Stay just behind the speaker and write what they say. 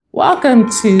Welcome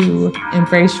to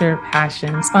Embrace Your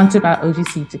Passion, sponsored by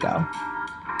OGC To Go.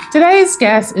 Today's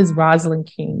guest is Rosalind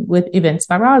King with Events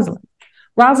by Rosalind.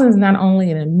 Rosalind is not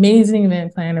only an amazing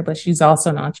event planner, but she's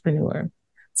also an entrepreneur.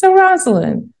 So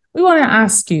Rosalind, we want to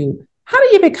ask you, how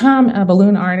do you become a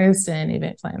balloon artist and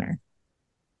event planner?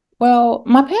 Well,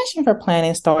 my passion for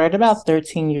planning started about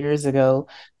 13 years ago,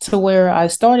 to where I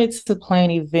started to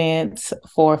plan events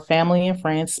for family and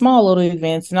friends, small little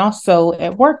events, and also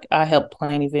at work, I helped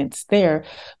plan events there.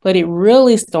 But it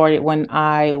really started when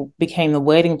I became the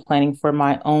wedding planning for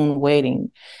my own wedding.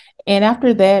 And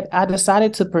after that, I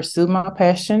decided to pursue my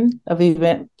passion of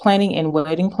event planning and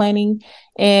wedding planning.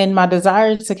 And my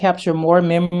desire to capture more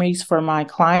memories for my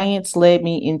clients led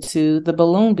me into the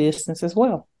balloon business as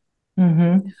well.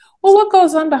 Mm-hmm. Well, what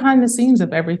goes on behind the scenes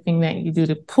of everything that you do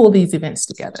to pull these events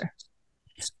together?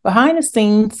 Behind the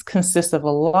scenes consists of a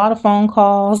lot of phone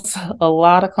calls, a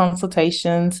lot of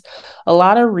consultations, a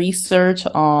lot of research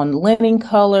on linen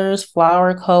colors,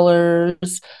 flower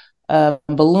colors,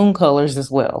 balloon colors as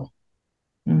well.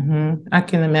 Mm-hmm. I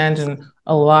can imagine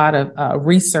a lot of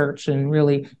research and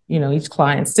really, each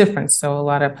client's different. So a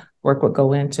lot of work would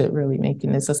go into really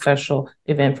making this a special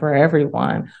event for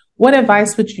everyone. What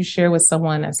advice would you share with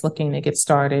someone that's looking to get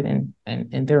started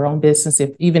in their own business,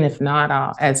 even if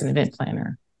not as an event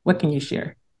planner? What can you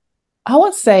share? I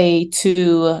would say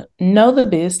to know the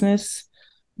business,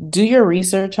 do your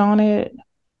research on it,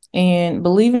 and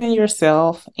believe in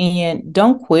yourself, and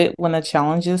don't quit when the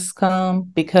challenges come,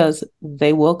 because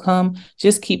they will come.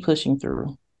 Just keep pushing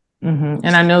through. Mm-hmm.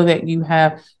 And I know that you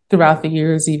have throughout the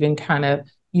years even kind of,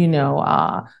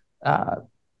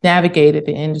 navigated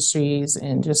the industries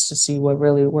and just to see what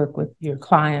really work with your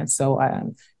clients. So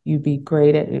you'd be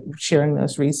great at sharing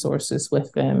those resources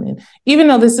with them. And even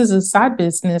though this is a side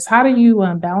business, how do you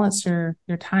balance your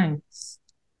time?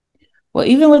 Well,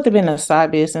 even with it being a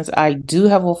side business, I do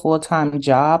have a full-time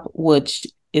job, which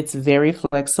it's very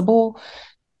flexible.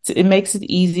 It makes it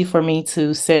easy for me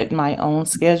to set my own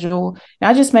schedule. And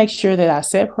I just make sure that I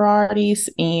set priorities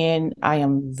and I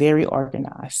am very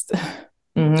organized.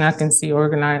 I can see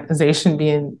organization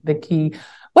being the key.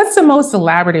 What's the most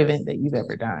elaborate event that you've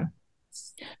ever done?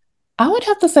 I would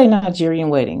have to say Nigerian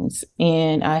weddings,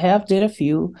 and I have did a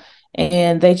few,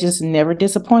 and they just never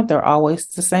disappoint. They're always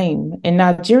the same. And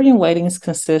Nigerian weddings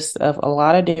consist of a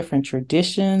lot of different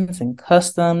traditions and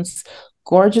customs,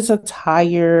 gorgeous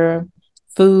attire,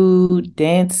 food,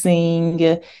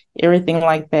 dancing, everything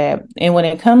like that. And when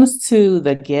it comes to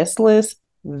the guest list,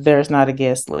 there's not a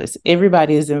guest list.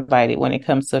 Everybody is invited when it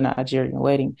comes to a Nigerian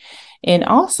wedding. And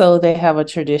also they have a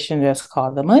tradition that's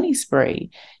called the money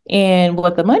spray. And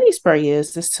what the money spray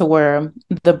is to where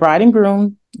the bride and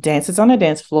groom dances on the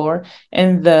dance floor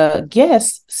and the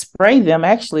guests spray them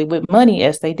actually with money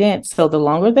as they dance. So the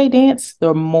longer they dance,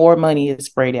 the more money is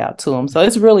sprayed out to them. So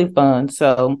it's really fun.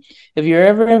 So if you're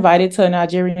ever invited to a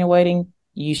Nigerian wedding,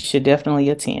 you should definitely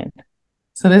attend.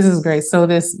 So this is great. So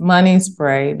this money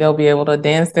spray, they'll be able to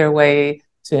dance their way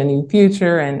to a new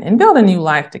future and build a new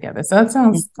life together. So that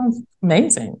sounds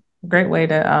amazing. Great way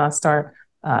to start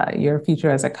your future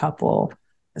as a couple.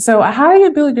 So how do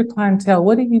you build your clientele?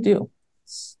 What do you do?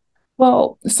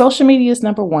 Well, social media is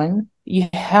number one. You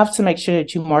have to make sure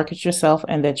that you market yourself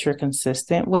and that you're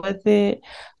consistent with it.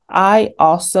 I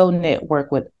also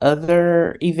network with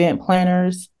other event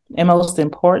planners. And most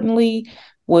importantly,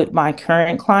 with my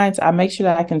current clients, I make sure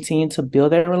that I continue to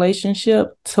build that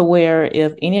relationship to where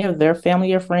if any of their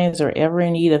family or friends are ever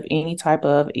in need of any type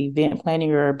of event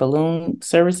planning or balloon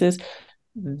services,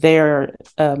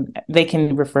 they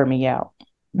can refer me out.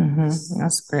 Mm-hmm.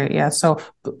 That's great. Yeah. So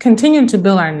continue to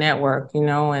build our network,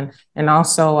 and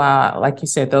also, like you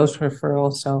said, those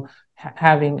referrals. So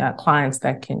having clients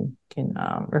that can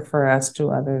refer us to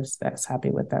others that's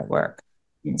happy with that work.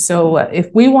 So if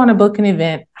we want to book an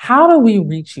event, how do we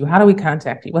reach you? How do we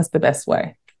contact you? What's the best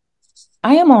way?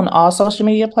 I am on all social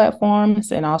media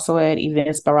platforms and also at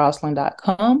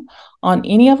eventsbyrosalind.com. On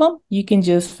any of them, you can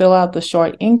just fill out the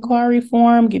short inquiry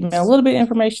form, give me a little bit of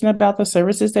information about the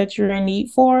services that you're in need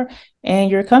for,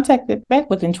 and you're contacted back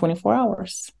within 24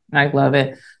 hours. I love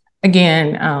it.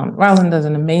 Again, Rosalind does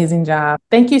an amazing job.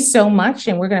 Thank you so much.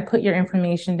 And we're going to put your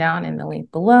information down in the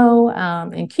link below.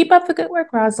 And keep up the good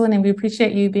work, Rosalind. And we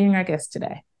appreciate you being our guest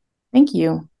today. Thank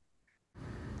you.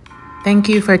 Thank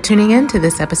you for tuning in to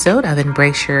this episode of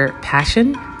Embrace Your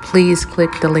Passion. Please click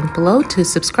the link below to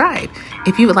subscribe.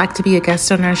 If you would like to be a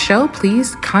guest on our show,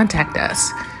 please contact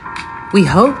us. We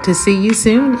hope to see you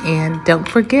soon, and don't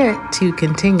forget to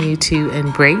continue to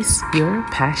embrace your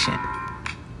passion.